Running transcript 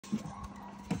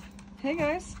Hey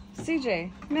guys, CJ,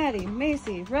 Maddie,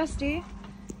 Macy, Rusty,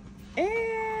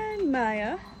 and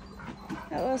Maya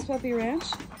at Lost Puppy Ranch.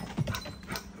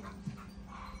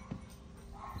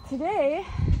 Today,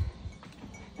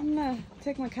 I'm gonna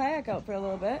take my kayak out for a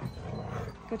little bit,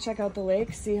 go check out the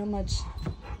lake, see how much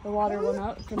the water went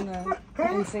out from the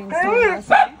insane storm last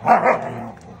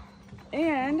night.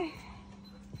 And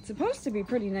it's supposed to be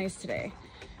pretty nice today.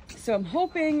 So I'm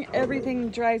hoping everything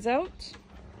dries out.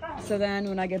 So then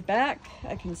when I get back,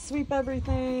 I can sweep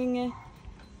everything.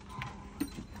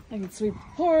 I can sweep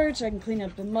the porch. I can clean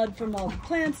up the mud from all the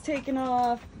plants taken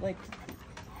off. Like,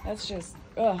 that's just,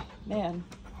 oh man.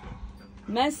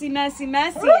 Messy, messy,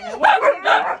 messy. It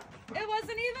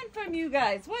wasn't even from you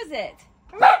guys, was it?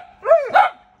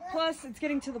 Plus, it's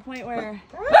getting to the point where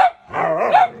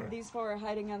these four are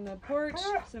hiding on the porch.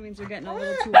 So that means they're getting a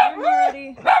little too warm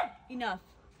already. Enough.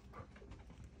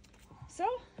 So,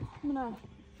 I'm gonna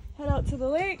head out to the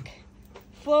lake,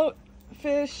 float,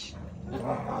 fish.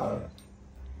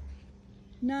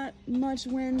 Not much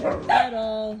wind at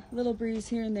all. Little breeze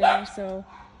here and there, so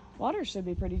water should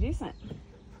be pretty decent.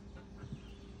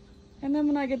 And then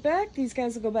when I get back, these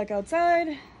guys will go back outside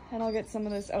and I'll get some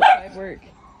of this outside work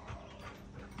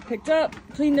picked up,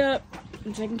 cleaned up,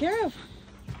 and taken care of.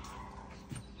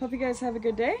 Hope you guys have a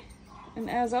good day. And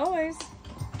as always,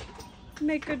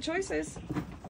 make good choices.